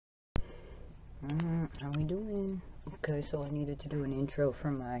How we doing? Okay, so I needed to do an intro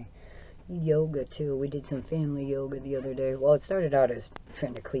for my yoga too. We did some family yoga the other day. Well, it started out as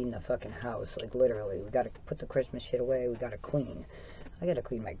trying to clean the fucking house. Like, literally, we gotta put the Christmas shit away. We gotta clean. I gotta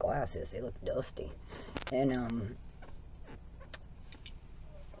clean my glasses. They look dusty. And,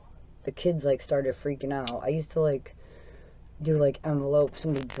 the kids, like, started freaking out. I used to, like, do, like, envelopes.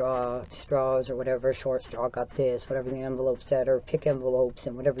 Somebody draw straws or whatever. Short straw got this, whatever the envelope said. Or pick envelopes,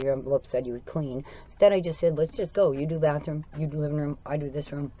 and whatever your envelope said, you would clean. Instead, I just said, let's just go. You do bathroom, you do living room, I do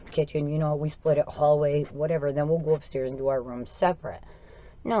this room, kitchen. You know, we split it, hallway, whatever. Then we'll go upstairs and do our rooms separate.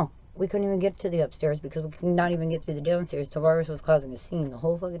 No, we couldn't even get to the upstairs because we could not even get through the downstairs. TEVAARISS was causing a scene the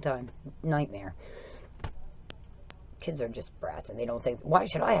whole fucking time. Nightmare. Kids are just brats, and they don't think, why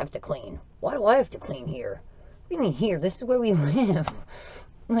should I have to clean? Why do I have to clean here? What do you mean here? This is where we live.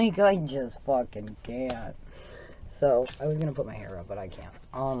 Like, I just fucking can't. So, I was gonna put my hair up, but I can't.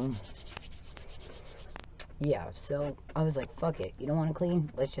 Yeah, so, I was like, fuck it. You don't want to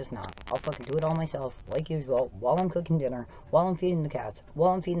clean? Let's just not. I'll fucking do it all myself, like usual, while I'm cooking dinner, while I'm feeding the cats,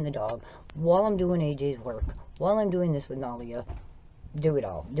 while I'm feeding the dog, while I'm doing AJ's work, while I'm doing this with Nalia. Do it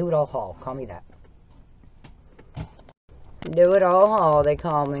all. Do it all haul. Call me that. Do it all haul, they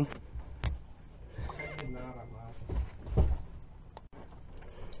call me.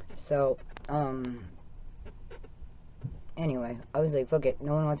 So, anyway, I was like, fuck it,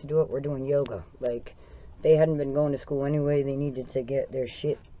 no one wants to do it, we're doing yoga. Like, they hadn't been going to school anyway, they needed to get their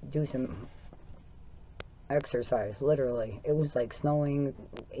shit, do some exercise, literally. It was like snowing,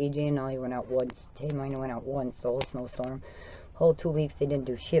 AJ and Ollie went out once, Tamina went out once, the whole snowstorm. Whole 2 weeks they didn't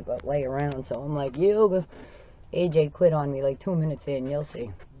do shit but lay around, so I'm like, yoga. AJ quit on me like 2 minutes in, you'll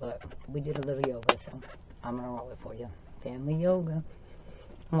see. But we did a little yoga, so I'm gonna roll it for you. Family yoga.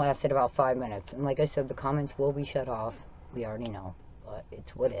 Lasted about 5 minutes. And like I said, the comments will be shut off. We already know. But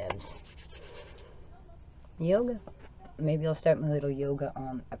it's whatevs. Yoga. Maybe I'll start my little yoga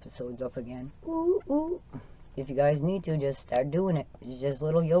episodes up again. Ooh, ooh. If you guys need to, just start doing it. It's just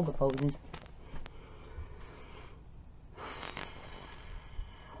little yoga poses.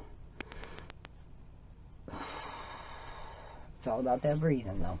 It's all about that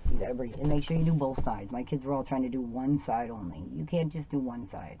breathing, though. You gotta breathe. And make sure you do both sides. My kids were all trying to do one side only. You can't just do one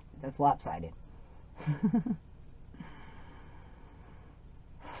side. That's lopsided.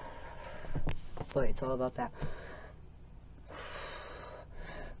 But it's all about that.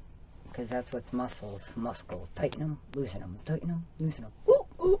 Because that's what muscles. Tighten them, loosen them. Tighten them, loosen them. Ooh,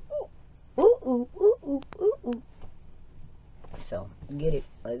 ooh, ooh. Ooh, ooh, ooh, ooh, ooh, ooh. So, get it.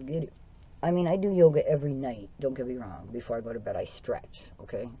 Let's get it. I mean, I do yoga every night, don't get me wrong. Before I go to bed, I stretch,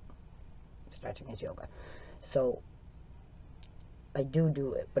 okay? Stretching is yoga. So, I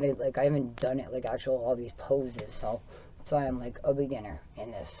do it, but I haven't done it, like, actual, all these poses, so that's why I'm, like, a beginner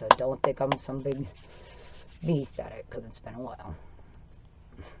in this. So, don't think I'm some big beast at it, because it's been a while.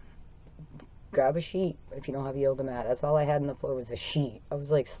 Grab a sheet if you don't have a yoga mat. That's all I had on the floor was a sheet. I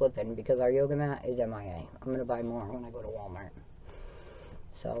was, like, slipping, because our yoga mat is MIA. I'm going to buy more when I go to Walmart.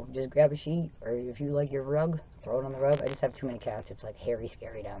 So, just grab a sheet, or if you like your rug, throw it on the rug. I just have too many cats. It's, like, hairy,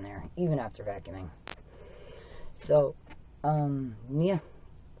 scary down there, even after vacuuming. So, yeah.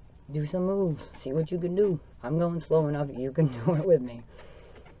 Do some moves. See what you can do. I'm going slow enough. You can do it with me.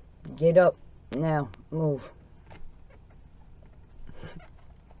 Get up. Now. Move.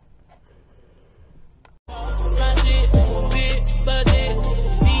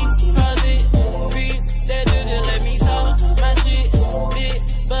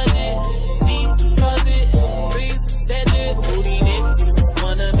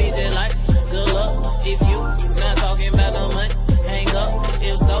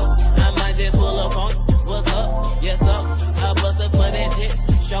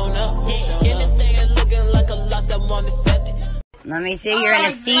 Let me see, you're in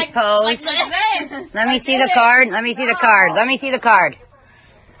a seat pose. Let me see the card. Let me see the card. Let me see the card.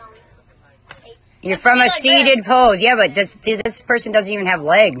 You're from a seated pose. Yeah, but this person doesn't even have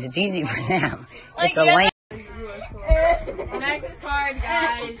legs. It's easy for them. It's a lame. Next card,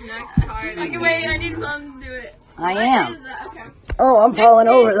 guys. Next card. Okay, wait, I need Mom to do it. I am. Okay. Oh, I'm falling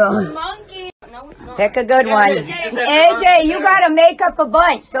over though. Monkey. Pick a good one. AJ, you gotta make up a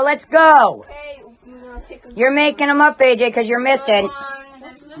bunch, so let's go. You're making them up, AJ, because you're missing.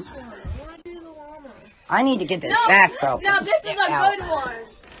 I need to get this back, bro. No, this is a good one.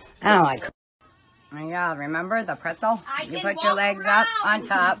 Oh, my God, remember the pretzel? You put your legs up on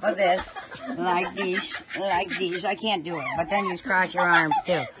top of this, like these, I can't do it, but then you cross your arms,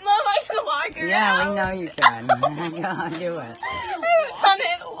 too. Mom, I can walk around. Yeah, we know you can. Go do it. I haven't done it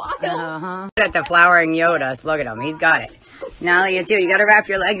in a while. At the flowering Yodas, look at him, he's got it. Now you too. You got to wrap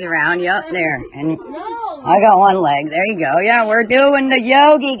your legs around. Yup, there. And I got one leg. There you go. Yeah, we're doing the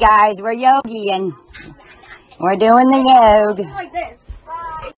yogi, guys. We're yogiing. We're doing the yoga. Like this.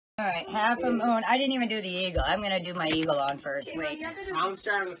 All right, half a moon. I didn't even do the eagle. I'm going to do my eagle on first. Wait. I'm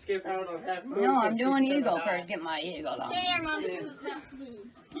starting to skip out on half moon. No, I'm doing eagle first. Get my eagle on. Yeah, Mom, this is half moon.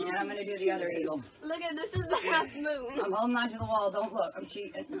 And I'm going to do the other eagle. Look at this is the half moon. I'm holding on to the wall. Don't look. I'm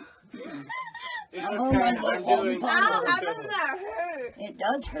cheating. It's I'm okay. holding on to the I'm wall. doing How does that hurt? It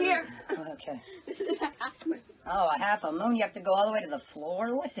does hurt. Here. Oh, okay. This is a half moon. Oh, a half a moon? You have to go all the way to the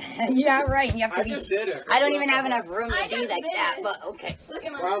floor? What the heck? Yeah, right. You have to I be. just did it. I don't even have enough room to I be just like did that, it. but okay. Look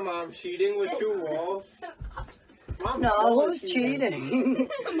at my. Wow, Mom, cheating with 2 walls. Mom, No, still who's cheating?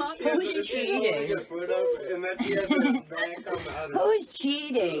 Mom, She has Who's to cheating? Your foot up, and then she has her back on the other. Who's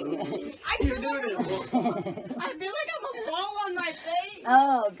cheating? You're doing it. I feel like I'm a ball on my face.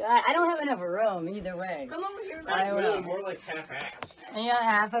 Oh, God. I don't have enough room either way. Come over here. I Really will. more like half-assed. Yeah,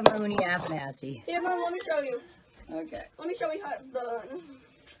 half a moony, half assy. Here, Mom, let me show you. Okay. Let me show you how it's done.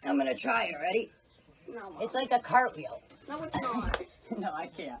 I'm going to try it. Ready? No, Mom. It's like a cartwheel. No, it's not. No, I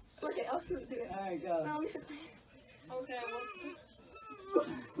can't. Okay, I'll show you. All right, go. No, let me show you. Okay,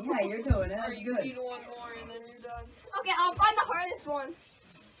 Yeah, you're doing it. That's you good. need one more and then you're done. Okay, I'll find the hardest one.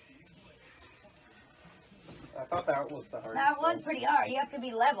 I thought that was the hardest. That was one. pretty hard. You have to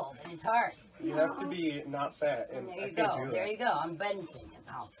be leveled, and it's hard. You have to be not fat. And There I you can't go. do There that. you go. I'm bending to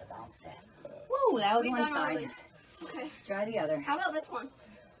bounce it. Woo, that was one side. Okay. Try the other. How about this one?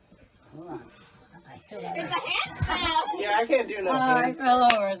 Hold on. I still got It's it. a handstand. Yeah, I can't do Oh, nothing. I fell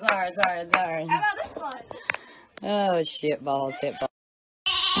over. Sorry. How about this one? Oh, shit balls, hit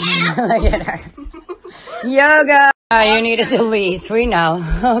balls. Look at her. Yoga. You need it the least. We know.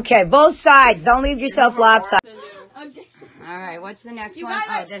 Okay, both sides. Don't leave yourself lopsided. Okay. All right, what's the next You one? guys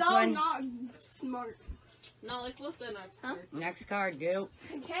Oh, are this so one. not smart. No, like flip the next card. Next card, go.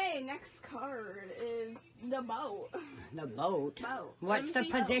 Okay, next card is the boat. The boat. Boat. What's the Let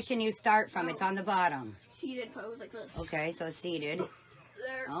me see position you start from? It's on the bottom. seated pose like this. Okay, so seated.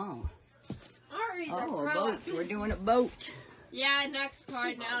 There. Oh. Alright, Oh, a boat. We're doing a boat. Yeah, next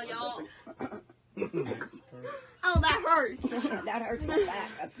card now, y'all. Oh, that hurts. That hurts my back.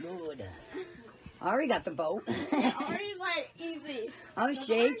 That's good. Ari got the boat. Already like easy. I'm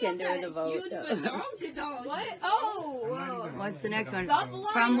shaking during the boat. What? Oh, whoa. What's the next one? Stop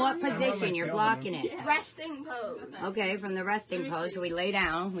blocking From what us. position? You're blocking it. Resting pose. Okay, from the resting pose, so we lay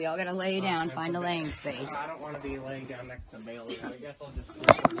down. We all gotta lay down, find a laying space. I don't want to be laying down next to Bailey. I guess I'll just.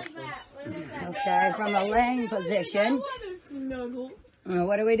 Like that. Like that. Okay, from a laying position.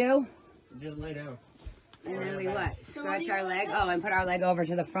 What do we do? Just lay down. And then we what? Stretch our leg. Oh, and put our leg over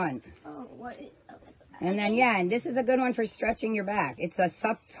to the front. Oh, what? And then, yeah, and this is a good one for stretching your back. It's a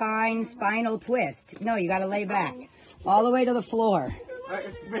supine spinal twist. No, you gotta lay back. All the way to the floor.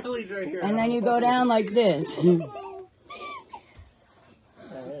 Bailey's right here. And then you go down like this.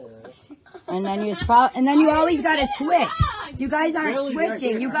 And then you always gotta switch. You guys aren't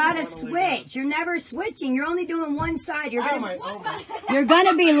switching. You gotta switch. You're never switching. You're only doing one side. You're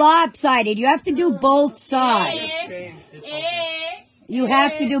gonna be lopsided. You have to do both sides. You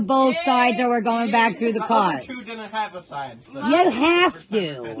have to do both sides, or we're going back through the cards. Two didn't have a side. So You have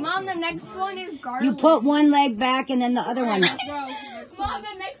to. Mom, the next one is garland. You put one leg back and then the other one. Mom,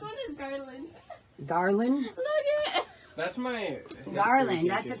 the next one is garland. Garland? Look at it. that's my. Garland.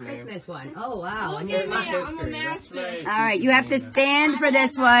 That's a Christmas one. Oh, wow. Look at me. I'm a master. All right, you have to stand for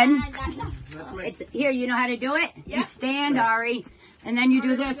this one. It's here. You know how to do it? You stand, Ari, and then you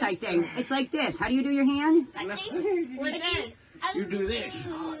do this. I think it's like this. How do you do your hands? With this. You do this.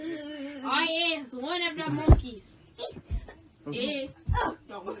 I is one of the monkeys. I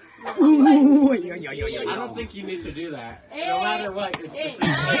don't think you need to do that. No matter what, it's just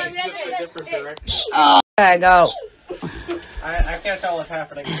a different direction. Okay, go. I can't tell what's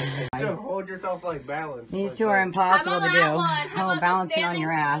happening. You have to hold yourself like balanced. These like two are that. impossible to do. Oh, balancing on standing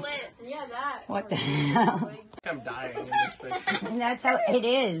your ass. split? Yeah, that. What the hell? I'm dying in this picture. And that's how it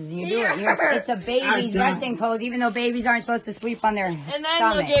is. You do it. It's a baby's resting pose, even though babies aren't supposed to sleep on their And then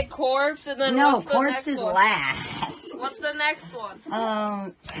stomachs. you'll get corpse, and then No, what's the corpse next is one? last. What's the next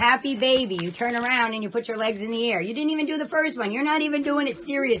one? Happy baby. You turn around and you put your legs in the air. You didn't even do the first one. You're not even doing it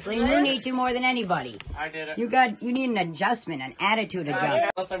seriously. And you need to more than anybody. I did it. You need an adjustment, an attitude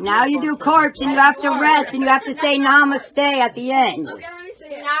adjustment. Now you do corpse and you have to rest and you have to say namaste at the end. Okay, let me see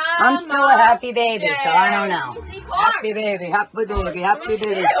it. I'm still a happy baby, so I don't know. Happy baby, happy baby, happy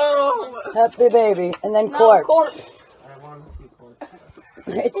baby, happy baby, and then corpse. I want to see corpse.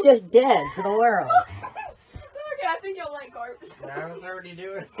 It's just dead to the world. Okay, I think you'll like corpse. I was already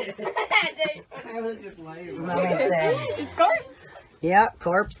doing it. I was just laying. Let me see. It's corpse. Yep,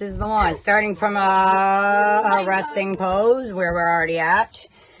 corpse is the one. Starting from a resting pose where we're already at.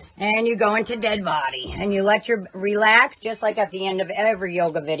 And you go into dead body. And you let your relax, just like at the end of every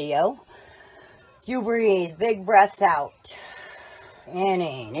yoga video. You breathe, big breaths out. And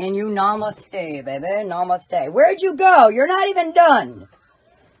in. And you namaste, baby. Namaste. Where'd you go? You're not even done.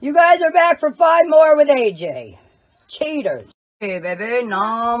 You guys are back for 5 more with AJ. Cheaters. Hey, baby.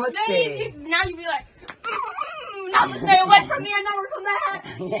 Namaste. Now you be like, namaste away from me and never come back.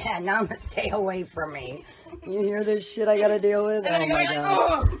 Yeah, namaste away from me. You hear this shit I gotta deal with? Oh my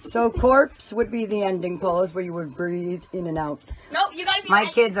god. So corpse would be the ending pose where you would breathe in and out. Nope, you gotta be My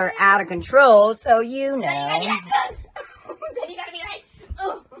like, kids are out of control, so you know. then you gotta be like,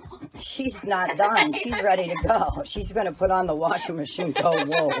 oh. She's not done. She's ready to go. She's gonna put on the washing machine. Go,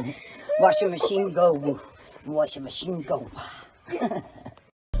 whoa. Washing machine, go. Washing machine, go.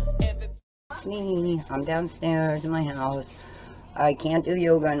 Me, I'm downstairs in my house. I can't do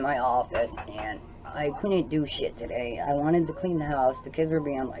yoga in my office, and I couldn't do shit today. I wanted to clean the house. The kids were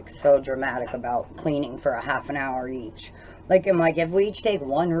being like so dramatic about cleaning for a half an hour each. Like, I'm like, if we each take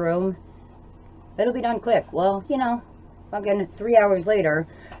one room, it'll be done quick. Well, you know, fucking 3 hours later,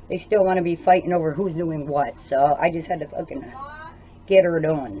 they still want to be fighting over who's doing what. So I just had to fucking get her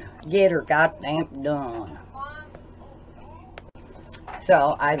done. Get her goddamn done.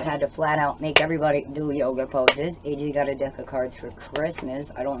 So I've had to flat out make everybody do yoga poses. AJ got a deck of cards for Christmas.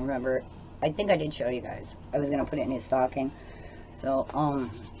 I don't remember. I think I did show you guys. I was going to put it in his stocking. So,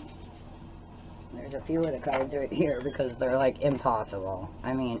 there's a few of the cards right here because they're like impossible.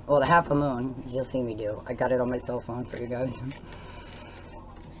 I mean, well, the half a moon, you'll see me do. I got it on my cell phone for you guys.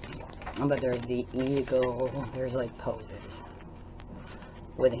 But there's the eagle. There's like poses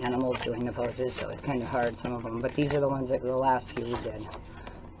with animals doing the poses, so it's kind of hard, some of them. But these are the ones that the last few we did.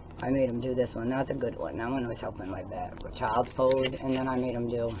 I made them do this one. That's a good one. That one was helping my back. With child's pose, and then I made them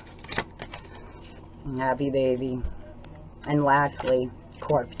do happy baby. And lastly,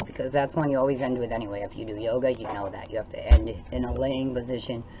 corpse, because that's one you always end with anyway. If you do yoga, you know that. You have to end in a laying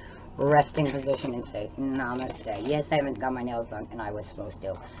position, resting position, and say, namaste. Yes, I haven't got my nails done, and I was supposed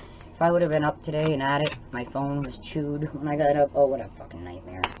to. If I would have been up today and at it, my phone was chewed when I got up. Oh, what a fucking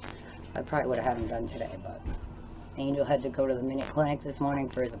nightmare. I probably would have had them done today, but Angel had to go to the Minute Clinic this morning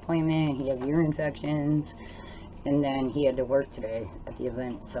for his appointment. He has ear infections, and then he had to work today at the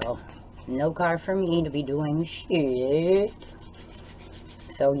event, so no car for me to be doing shit.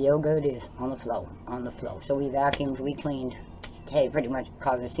 So yoga it is, on the flow, on the flow. So we vacuumed, we cleaned, hey, pretty much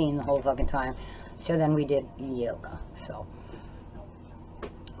caused a scene the whole fucking time. So then we did yoga, so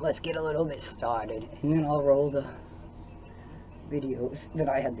let's get a little bit started, and then I'll roll the videos that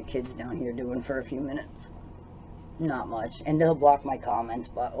I had the kids down here doing for a few minutes. Not much, and they'll block my comments,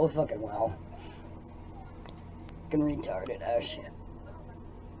 but oh fucking well. Fucking retarded ass shit.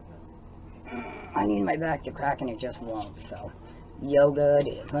 I need my back to crack and it just won't, so yoga it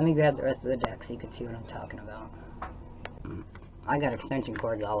is. Let me grab the rest of the deck so you can see what I'm talking about. I got extension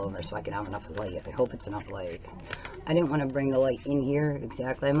cords all over so I can have enough light. I hope it's enough light. I didn't want to bring the light in here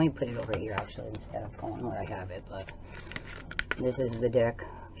exactly. I might put it over here actually instead of going where I have it, but this is the deck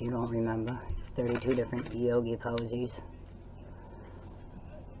if you don't remember. It's 32 different yogi poses.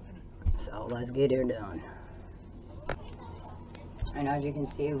 So let's get her done. And as you can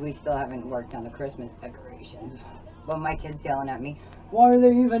see, we still haven't worked on the Christmas decorations. But my kid's yelling at me, why are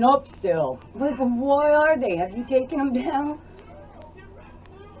they even up still? Like, why are they? Have you taken them down?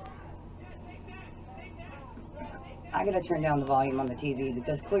 I gotta turn down the volume on the TV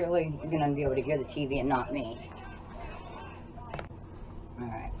because clearly you're gonna be able to hear the TV and not me.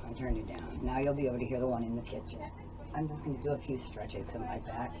 Alright, I turned it down. Now you'll be able to hear the one in the kitchen. I'm just gonna do a few stretches to my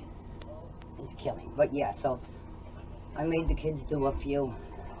back. It's killing. But yeah, so I made the kids do a few.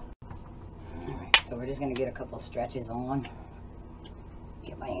 Alright, so we're just gonna get a couple stretches on.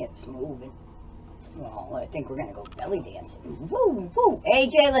 Get my hips moving. Well, I think we're gonna go belly dancing. Woo, woo.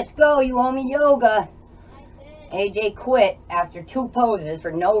 AJ, let's go. You owe me yoga. AJ quit after 2 poses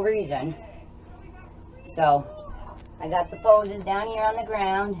for no reason. So, I got the poses down here on the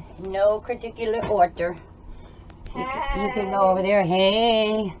ground. No particular order. You can go over there.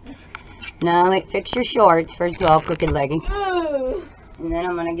 Hey. Now, wait, fix your shorts. First of all, crooked legging. And then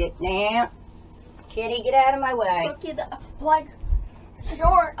I'm going to get down. Kitty, get out of my way. Look at the black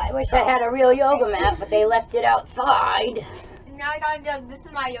short. I wish I had a real yoga mat, but they left it outside. Now I gotta do, this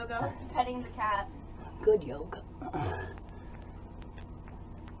is my yoga, petting the cat. Good yoga.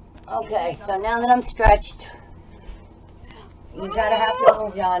 Okay, so now that I'm stretched, you gotta have to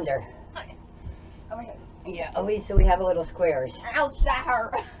move yonder. Over here. Yeah, at least so we have a little squares. Ouch, that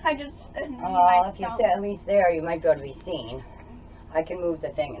hurt. I just. Oh, if you sit at least there, you might be able to be seen. I can move the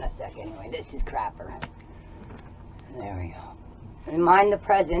thing in a second. Anyway, this is crapper. There we go. And mind the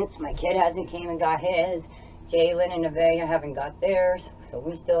presents. My kid hasn't came and got his. Jalen and Nevaeh haven't got theirs. So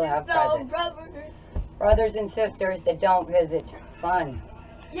we still have presents. Brothers and sisters that don't visit. Fun.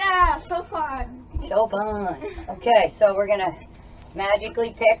 Yeah, so fun. So fun. Okay, so we're going to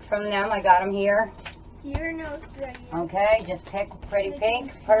magically pick from them. I got them here. Your nose right here. Okay, just pick pretty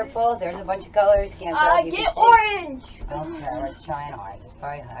pink, purples. There's a bunch of colors. Can't tell if you Get can see. orange. Okay, let's try an orange. It's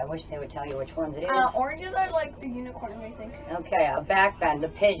probably, I wish they would tell you which ones it is. Oranges are like the unicorn, I think. Okay, a backbend, the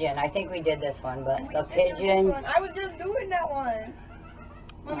pigeon. I think we did this one, but the pigeon. I was just doing that one.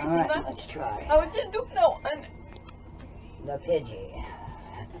 Let me see Alright, that. let's try. I was just doing that one. The Pidgey.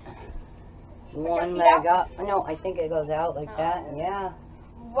 One your feet leg up. No, I think it goes out like that. Yeah.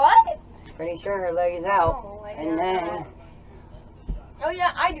 What? Pretty sure her leg is out. Oh, my And then Oh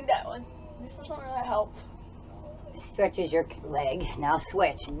yeah, I do that one. This doesn't really help. stretches your leg. Now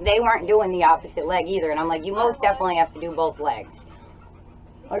switch. They weren't doing the opposite leg either. And I'm like, you most definitely have to do both legs.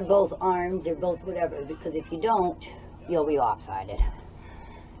 Or both arms or both whatever. Because if you don't, you'll be lopsided.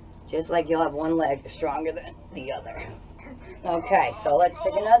 Just like you'll have one leg stronger than the other. Okay, so let's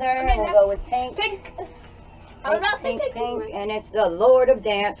pick another. We'll go with pink. Pink. Pink, and it's the Lord of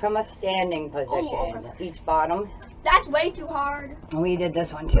Dance from a standing position. Each bottom. That's way too hard. We did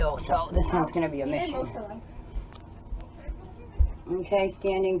this one too, so this one's going to be a mission. Okay,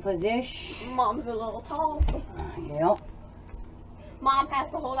 standing position. Mom's a little tall. Yep. Mom has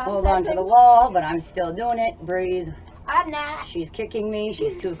to hold on. Hold on to the wall, but I'm still doing it. Breathe. I'm not. She's kicking me.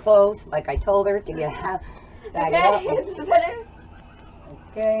 She's too close, like I told her to get back it up. This is better.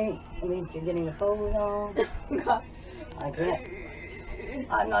 Okay, at least you're getting the pose on. I can't.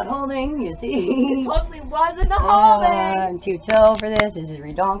 I'm not holding, you see. Totally wasn't a holding. I'm too tall for this. This is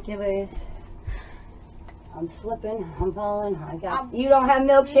ridiculous. I'm slipping. I'm falling. I got. You don't have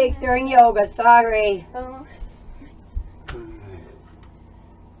milkshakes during yoga. Sorry.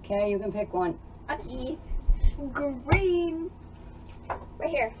 Okay, you can pick one. Okay. Green. Right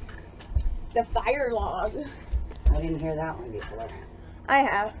here. The fire log. I didn't hear that one before. I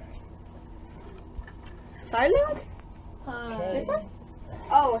have. Fire log? Okay. This one?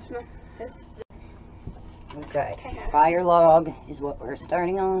 Oh, it's my. This. Okay. Fire log is what we're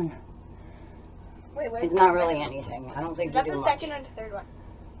starting on. Wait. It's not really anything. I don't think Is you that do the much. second or the third one?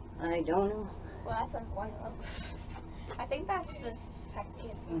 I don't know. Well, that's like one of them. I think that's the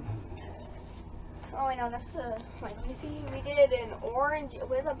second. Oh, I know, that's the. Wait, let me see. We did an orange.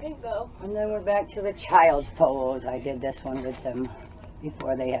 Where'd the pink go? And then we're back to the child's pose. I did this one with them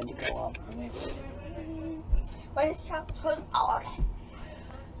before they had to go up. What is child's pose? Oh, okay.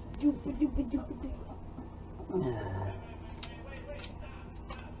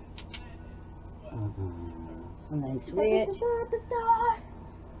 And then switch.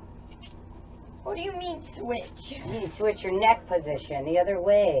 What do you mean switch? You switch your neck position the other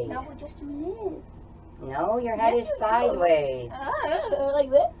way. No, we're just doing this. No, your head is sideways. Oh, like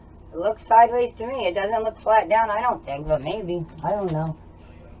this? It looks sideways to me. It doesn't look flat down, I don't think, but maybe. I don't know.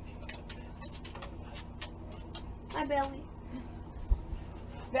 Hi, Bailey.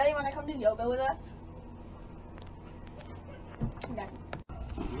 Bailey, want to come do yoga with us? Nice.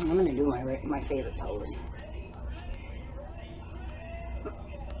 I'm going to do my favorite pose.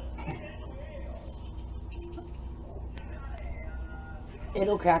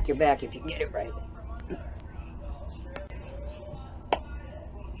 It'll crack your back if you get it right.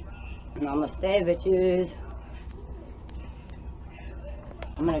 Namaste, bitches.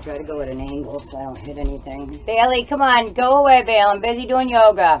 I'm going to try to go at an angle so I don't hit anything. Bailey, come on. Go away, Bailey. I'm busy doing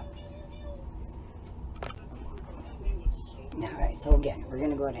yoga. Alright, so again, we're going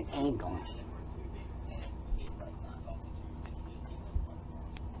to go at an angle.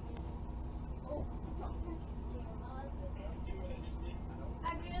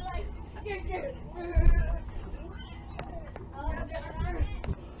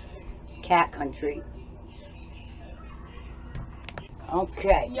 Cat country.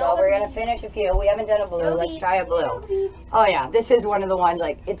 Okay, so we're gonna finish a few. We haven't done a blue. Let's try a blue. Oh yeah, this is one of the ones,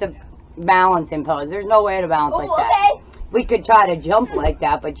 like, it's a balancing pose. There's no way to balance like that. We could try to jump like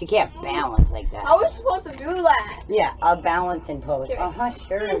that, but you can't balance like that. I was supposed to do that. Yeah, a balancing pose.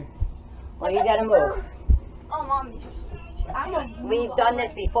 Sure. Well, you gotta move. Oh, Mom. We've done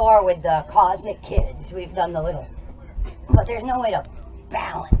this before with the Cosmic Kids. We've done the little, but there's no way to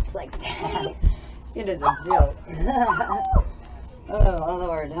balance like that. It is a joke. Oh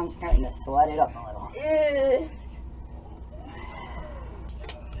Lord, I'm starting to sweat it up a little.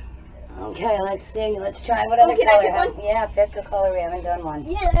 Okay, let's see. Let's try what other can I color. pick one? Yeah, pick a color. We haven't done one.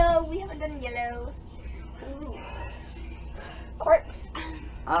 Yellow. We haven't done yellow. Ooh. Corpse.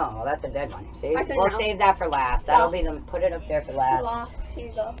 Oh, well, that's a dead one. See, Actually, we'll no. save that for last. That'll be the. Put it up there for last. Lost. Here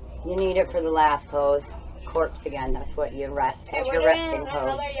you go. You need it for the last pose. Corpse again. That's what you rest. Okay, That's we're your doing resting pose.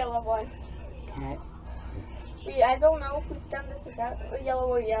 another yellow one. Okay. I don't know if we've done this. Is that a yellow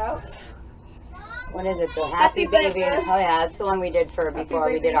or yeah? What is it? The Happy Happy Baby. Baby. Oh yeah, that's the one we did for before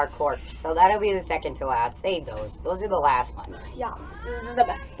we Baby. did our corpse. So that'll be the second to last. Save those. Those are the last ones. Yeah, these are the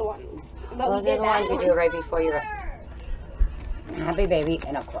best ones. But Those are the ones you do right before you rest. Happy Baby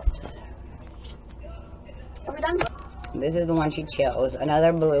and a corpse. Are we done? This is the one she chose.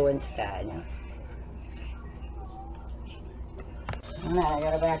 Another blue instead. Oh, no, I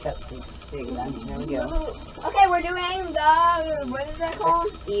gotta back up to see then. Here we go. Okay, we're doing the, what is that called?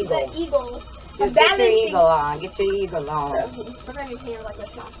 Eagle. The eagle. Dude, get your eagle on. Get your eagle on. We're gonna be here like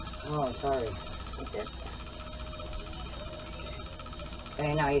this now. Oh, sorry. Like this.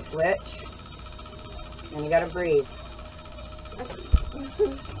 Okay, now you switch. And you gotta breathe.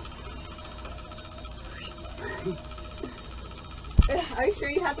 Are you sure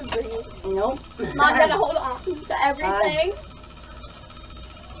you have to breathe? Nope. Mom, gotta hold on to everything.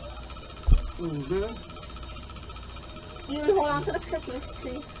 Even hold on to the Christmas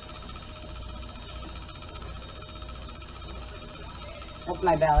tree. That's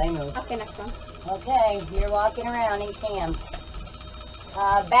my ballet move. Okay, next one. Okay, you're walking around in camp.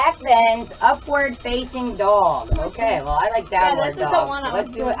 Back bends, upward facing dog. Okay, well I like downward this is the dog. one I Let's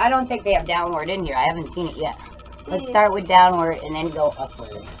was do doing. it. I don't think they have downward in here. I haven't seen it yet. Let's start with downward and then go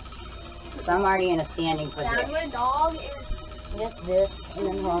upward. So I'm already in a standing position. Downward dog is Just this, and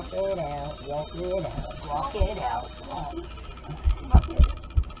then walk it out, walk it out, walk it out.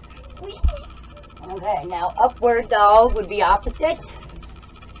 Okay, now upward dog would be opposite.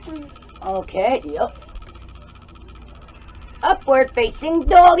 Okay, yep. Upward facing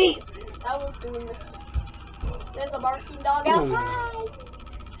doggy. I was doing this. There's a barking dog outside.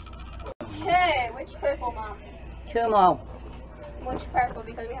 Okay, which purple, Mom? Two more. Which purple?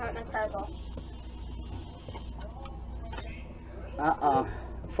 Because we haven't done purple. Uh-oh.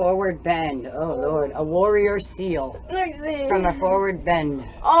 Forward bend. Oh, Lord. A warrior seal from a forward bend.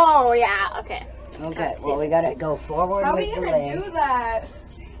 Oh, yeah, okay. Okay, well, we gotta go forward How are with we the gonna leg. do that?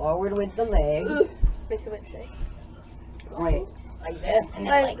 Forward with the leg. This is what it says. Wait, like this, and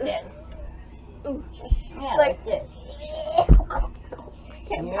then like this. Ooh. Yeah, Like- like this.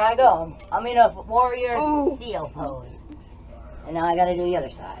 And here I go. I'm in a warrior seal pose. And now I gotta do the other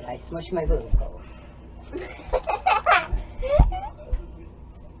side. I smush my booty pose.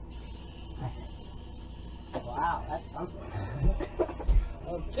 Wow, that's something.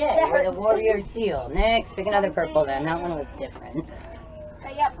 Okay, we're the warrior seal. Next, pick another purple then. That one was different.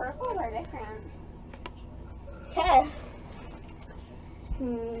 But yeah, purples are different. Okay.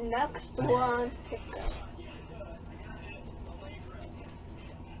 Next one.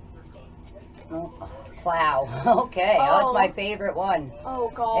 Oh, plow. Okay, oh, it's my favorite one.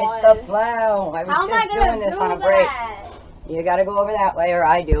 Oh god. It's the plow. I How was am I just gonna doing this do on a break. that? You gotta go over that way, or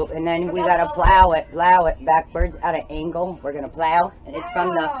I do, and then we gotta plow it backwards at an angle. We're gonna plow, and it's from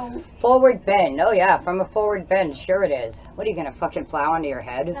the forward bend. Oh yeah, from a forward bend, sure it is. What are you gonna fucking plow onto your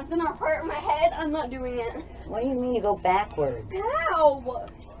head? That's not hurt my head. I'm not doing it. What do you mean you go backwards? How?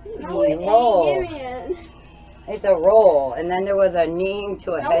 No, You it roll. ain't giving. It's a roll, and then there was a kneeing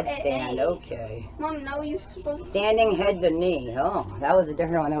to a No, it headstand. ain't. Okay. Mom, no, you're supposed to. Standing head to knee. Oh, that was a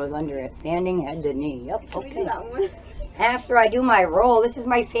different one that was under it. Standing head to knee. Yep. Can we do Okay. that one? After I do my roll, this is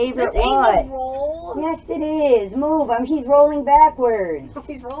my favorite This ain't one. a roll. Yes, it is. Move. He's rolling backwards.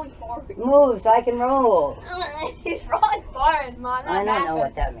 He's rolling forward. Move so I can roll. He's rolling forward, Mom. I don't know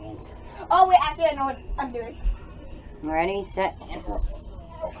what that means. Oh, wait, actually, I know what I'm doing. Ready, set, and roll.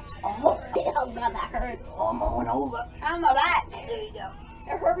 Oh, God, that hurts. I'm going over. On my back. There you go.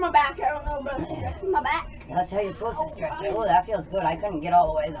 It hurt my back. I don't know about stretching my back. That's how you're supposed to stretch it. Oh, that feels good. I couldn't get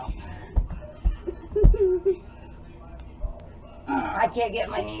all the way, though. I can't get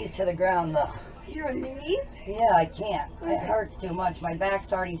my knees to the ground, though. Your knees? Yeah, I can't. It hurts too much. My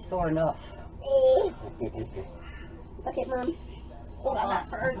back's already sore enough. Okay, Mom. Oh, that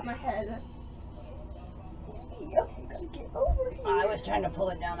hurts my head. Yep, you gotta get over here. I was trying to pull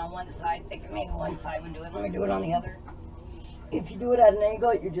it down on one side, thinking maybe one side would do it. Let me do it on the other. If you do it at an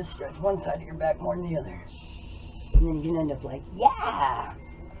angle, you just stretch one side of your back more than the other. And then you can end up like, yeah!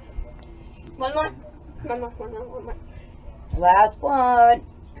 One more. One more. Last one.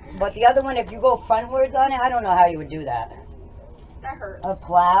 But the other one, if you go frontwards on it, I don't know how you would do that. That hurts. A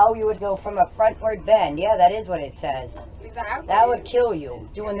plow, you would go from a frontward bend. Yeah, that is what it says. Exactly. That would kill you.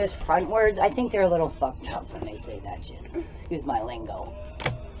 Doing this frontwards, I think they're a little fucked up when they say that shit. Excuse my lingo.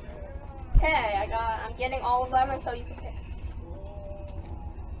 Okay, I'm getting all of them until you can pick.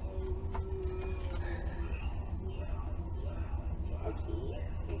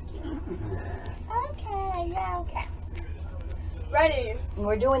 Okay, yeah, okay. Ready.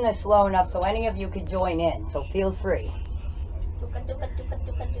 We're doing this slow enough so any of you could join in, so feel free.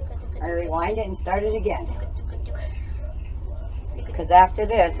 I rewind it and start it again. Because after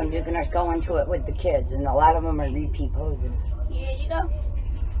this, I'm just going to go into it with the kids, and a lot of them are repeat poses. Here you go.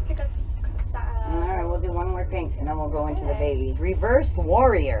 Pick a side. Alright, we'll do one more pink, and then we'll go into the babies. Reversed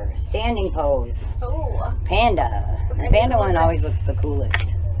warrior, standing pose. Oh. Panda. The panda one always looks the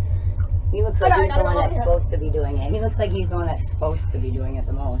coolest. He looks like he's the one that's supposed to be doing it. He looks like he's the one that's supposed to be doing it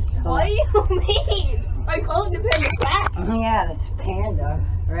the most. What do you mean? I called the panda flat. Oh yeah, this panda.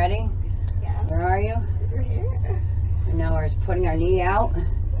 Ready? Yeah. Where are you? Over here. And now we're just putting our knee out.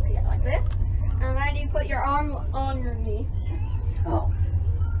 Yeah, like this. And then you put your arm on your knee. Oh.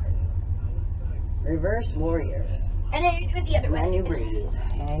 Reverse warrior. And then you do it the other And way. then you breathe.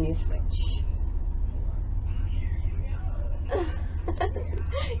 And you switch.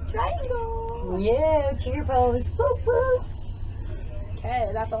 Triangle. Yeah, cheer pose. Woo woo. Okay,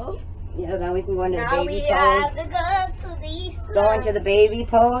 that's all. Yeah, then we can go into the Now baby we pose. have to go to these. Go into the baby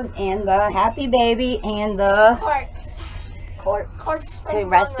pose and the happy baby and the corpse. corpse to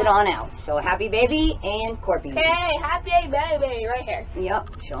rest it on out. So happy baby and corpy. Okay, happy baby, right here.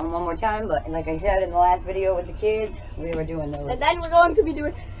 Yep, show them one more time. But like I said in the last video with the kids, we were doing those. And then we're going to be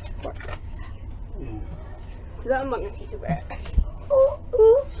doing corpse. Then I'm not going to teach you where. Ooh,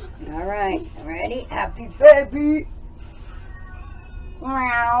 ooh. All right, ready? Happy baby.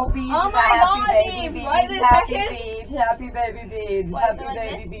 Wow, beebs, Oh my happy God, baby, beebs, wait a happy second. beebs, happy baby beebs, What, happy like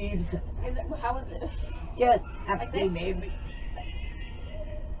baby this? beebs. Is it, how is it? Just Like happy this? baby.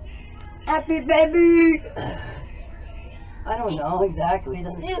 Happy baby. I don't know exactly. It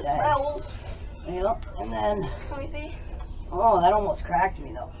doesn't It say. smells. Yep, and then, Let me see. oh, that almost cracked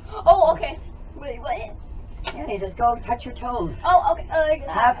me though. Oh, okay. Wait, what? Yeah, you just go touch your toes. Oh, okay.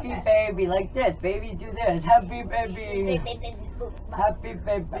 Happy okay. baby, like this. Babies do this. Happy baby. Happy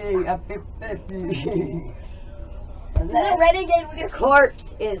baby. Happy baby. And Is it then renegade with your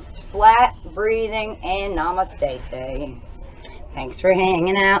corpse is flat breathing and namaste stay. Thanks for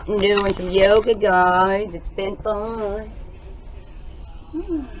hanging out and doing some yoga, guys. It's been fun.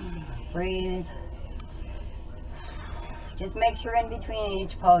 Breathe. Just make sure in between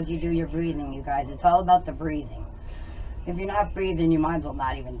each pose you do your breathing, you guys. It's all about the breathing. If you're not breathing, you might as well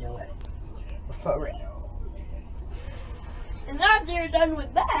not even do it. For real. And after you're done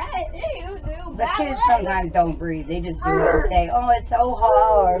with that, you do The ballet. kids sometimes don't breathe. They just do it and say, oh, it's so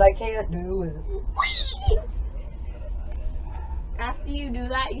hard. I can't do it. Whee! After you do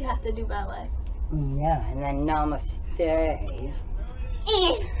that, you have to do ballet. Yeah, and then namaste.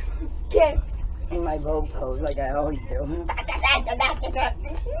 Okay. In my Vogue pose, like I always do.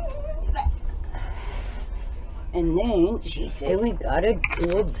 And then she said we gotta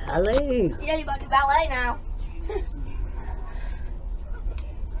do a ballet. Yeah, you gotta do ballet now.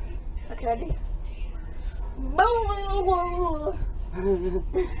 Okay, ready?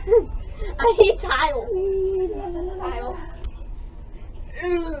 I need tile. Tile.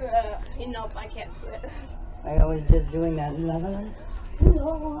 Nope, I can't do it. I always just doing that.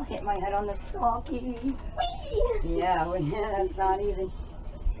 Hit my head on the stalky. Yeah, that's not even.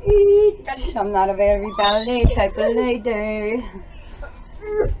 I'm not a very ballet type of lady.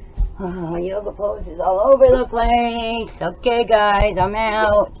 Oh, yoga poses all over the place. Okay, guys, I'm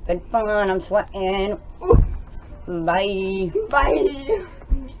out. It's been fun. I'm sweating. Bye. Bye.